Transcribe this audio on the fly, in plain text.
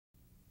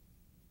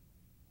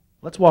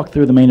Let's walk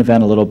through the main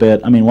event a little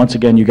bit. I mean, once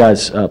again, you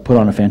guys put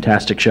on a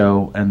fantastic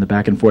show and the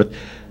back and forth.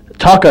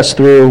 Talk us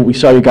through, we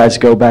saw you guys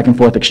go back and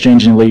forth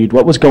exchanging lead.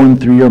 What was going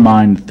through your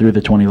mind through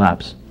the 20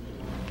 laps?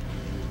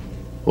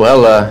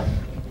 Well,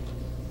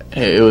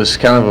 it was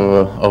kind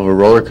of a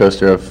roller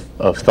coaster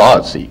of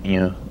thoughts.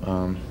 When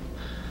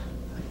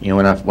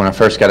I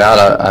first got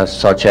out, I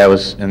saw Chad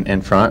was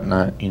in front,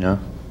 and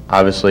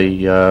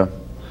obviously,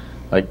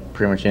 like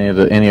pretty much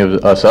any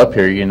of us up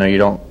here, you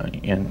don't,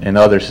 and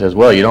others as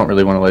well, you don't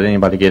really want to let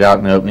anybody get out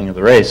in the opening of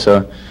the race.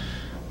 So,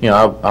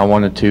 I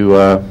wanted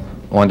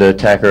to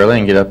attack early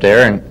and get up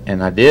there,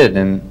 and I did,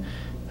 and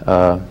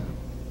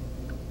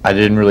I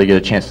didn't really get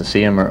a chance to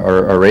see him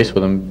or race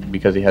with him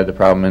because he had the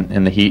problem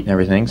in the heat and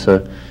everything.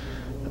 So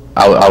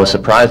I was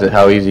surprised at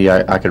how easy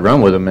I could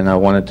run with him, and I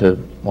wanted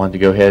to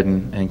go ahead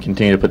and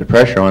continue to put the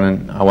pressure on,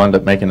 and I wound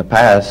up making the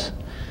pass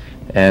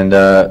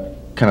and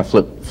kind of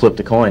flipped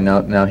the coin.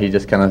 Now he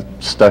just kind of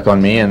stuck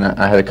on me, and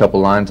I had a couple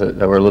lines that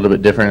were a little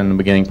bit different in the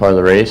beginning part of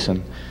the race,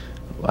 and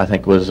I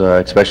think was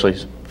especially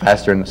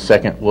faster in the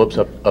second whoops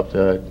up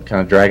the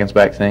kind of dragon's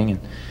back thing,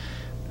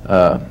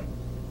 and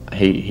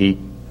he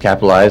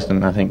capitalized,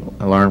 and I think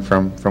I learned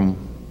from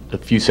the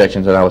few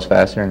sections that I was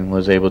faster and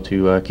was able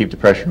to keep the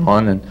pressure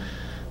on.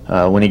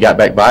 And when he got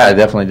back by, I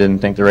definitely didn't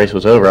think the race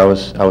was over. I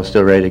was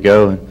still ready to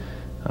go,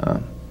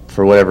 and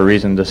for whatever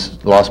reason,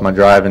 just lost my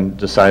drive and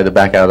decided to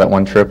back out of that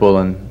one triple,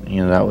 and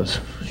that was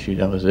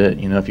it.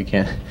 If you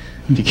can't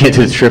do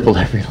the triple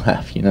every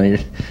lap, you're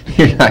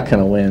not going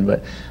to win.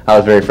 But I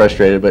was very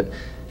frustrated, but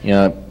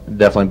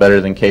definitely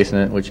better than casing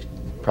it, which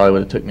probably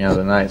would have took me out of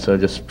the night. So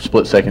just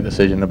split-second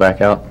decision to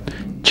back out.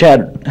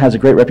 Chad has a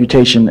great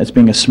reputation as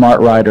being a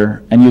smart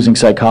rider and using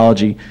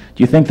psychology.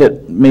 Do you think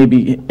that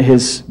maybe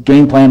his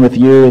game plan with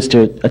you is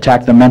to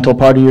attack the mental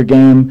part of your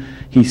game?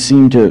 He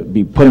seemed to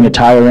be putting a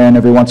tire in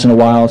every once in a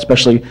while,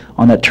 especially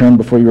on that turn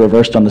before you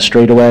reversed on the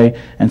straightaway,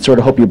 and sort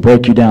of hope you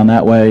break you down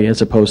that way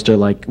as opposed to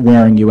like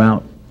wearing you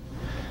out.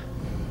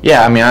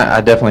 Yeah, I mean,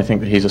 I definitely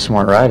think that he's a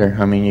smart rider.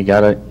 I mean, you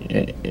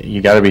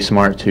gotta be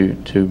smart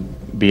to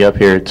be up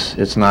here.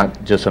 It's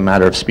not just a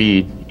matter of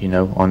speed,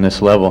 on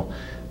this level.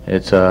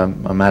 It's a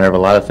matter of a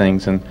lot of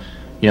things, and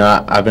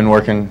I've been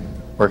working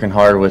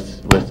hard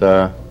with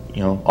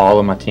all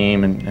of my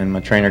team and my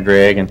trainer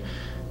Greg, and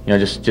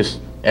just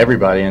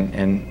everybody,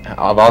 and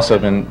I've also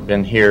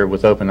been here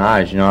with open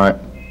eyes.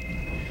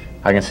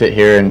 I can sit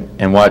here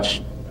and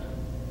watch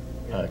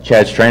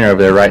Chad's trainer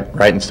over there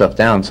writing stuff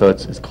down, so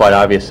it's quite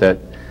obvious that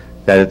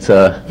it's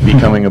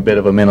becoming a bit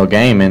of a mental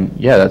game, and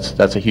yeah,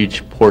 that's a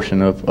huge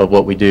portion of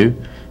what we do,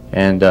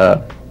 and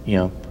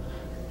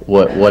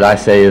what I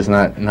say is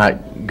not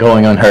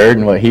going unheard,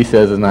 and what he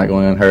says is not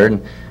going unheard.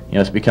 And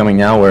it's becoming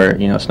now where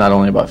it's not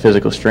only about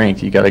physical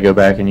strength. You got to go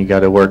back and you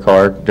got to work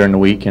hard during the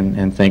week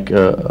and think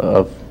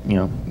of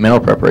mental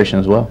preparation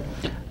as well.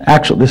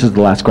 Actually, this is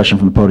the last question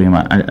from the podium.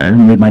 I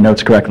didn't read my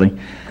notes correctly.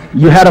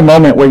 You had a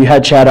moment where you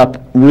had Chad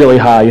up really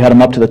high. You had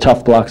him up to the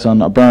tough blocks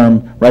on a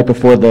berm right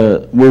before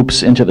the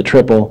whoops into the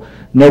triple.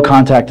 No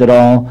contact at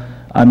all.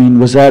 I mean,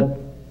 was that?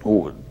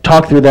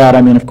 Talk through that.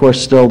 I mean, of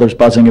course, still there's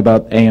buzzing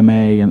about AMA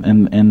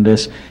and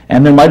this,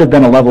 and there might have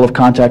been a level of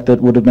contact that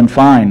would have been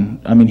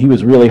fine. I mean, he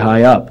was really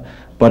high up,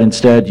 but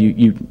instead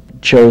you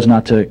chose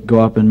not to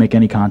go up and make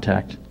any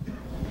contact.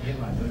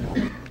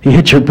 He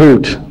hit your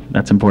boot.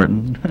 That's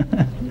important.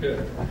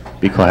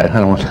 Be quiet. I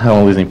don't want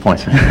to lose any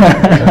points.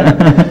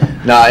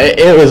 No,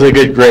 it was a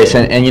good race,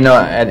 and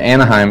at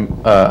Anaheim,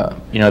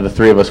 the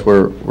three of us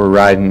were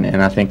riding,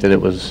 and I think that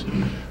it was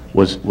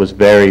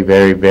very,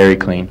 very, very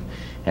clean.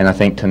 And I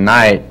think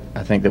tonight,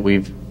 that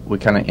we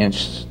kind of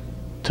inched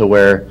to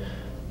where,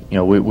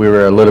 we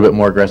were a little bit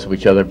more aggressive with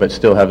each other, but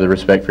still have the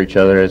respect for each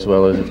other, as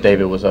well as if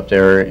David was up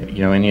there, or,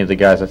 any of the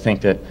guys. I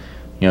think that,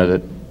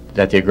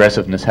 that the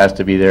aggressiveness has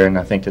to be there, and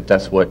I think that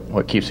that's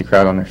what keeps the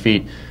crowd on their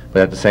feet.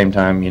 But at the same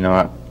time,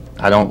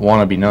 I don't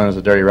want to be known as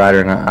a dirty rider,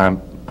 and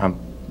I'm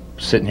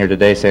sitting here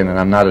today saying that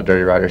I'm not a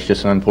dirty rider. It's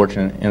just an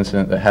unfortunate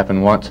incident that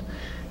happened once,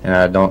 and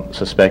I don't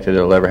suspect that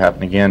it'll ever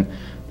happen again.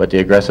 But the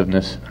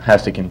aggressiveness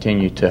has to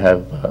continue to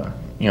have,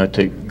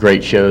 to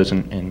great shows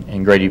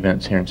and great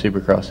events here in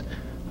Supercross.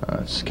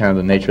 It's kind of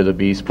the nature of the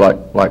beast.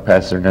 Black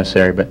passes are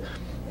necessary, but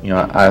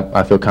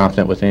I feel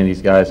confident with any of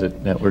these guys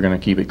that we're going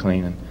to keep it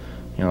clean.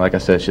 And like I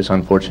said, it's just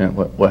unfortunate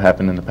what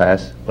happened in the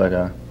past. But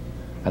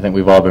I think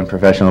we've all been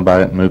professional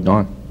about it and moved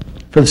on.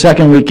 For the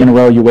second week in a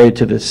row, you waited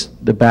to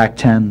the back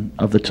 10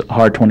 of the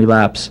hard 20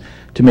 laps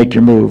to make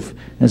your move.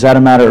 Is that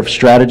a matter of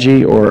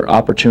strategy or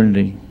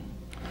opportunity?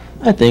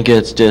 I think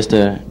it's just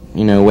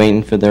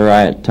waiting for the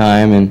right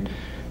time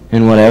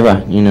and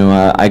whatever.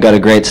 I got a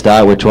great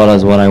start, which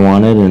was what I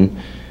wanted,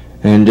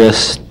 and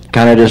just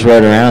kind of just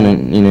rode around,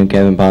 and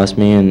Kevin passed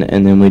me, and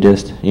then we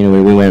just we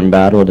went and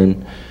battled,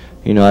 and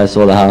I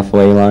saw the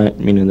halfway line,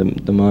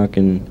 the mark,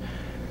 and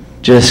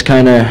just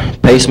kind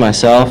of paced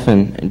myself,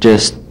 and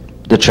just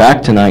the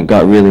track tonight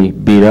got really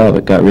beat up.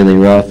 It got really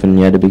rough, and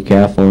you had to be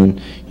careful and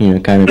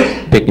kind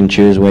of pick and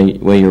choose where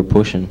you were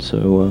pushing.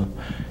 So.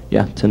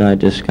 Yeah, tonight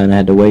just kind of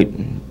had to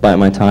wait, bite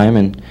my time,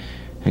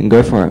 and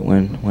go for it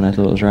when I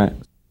thought it was right.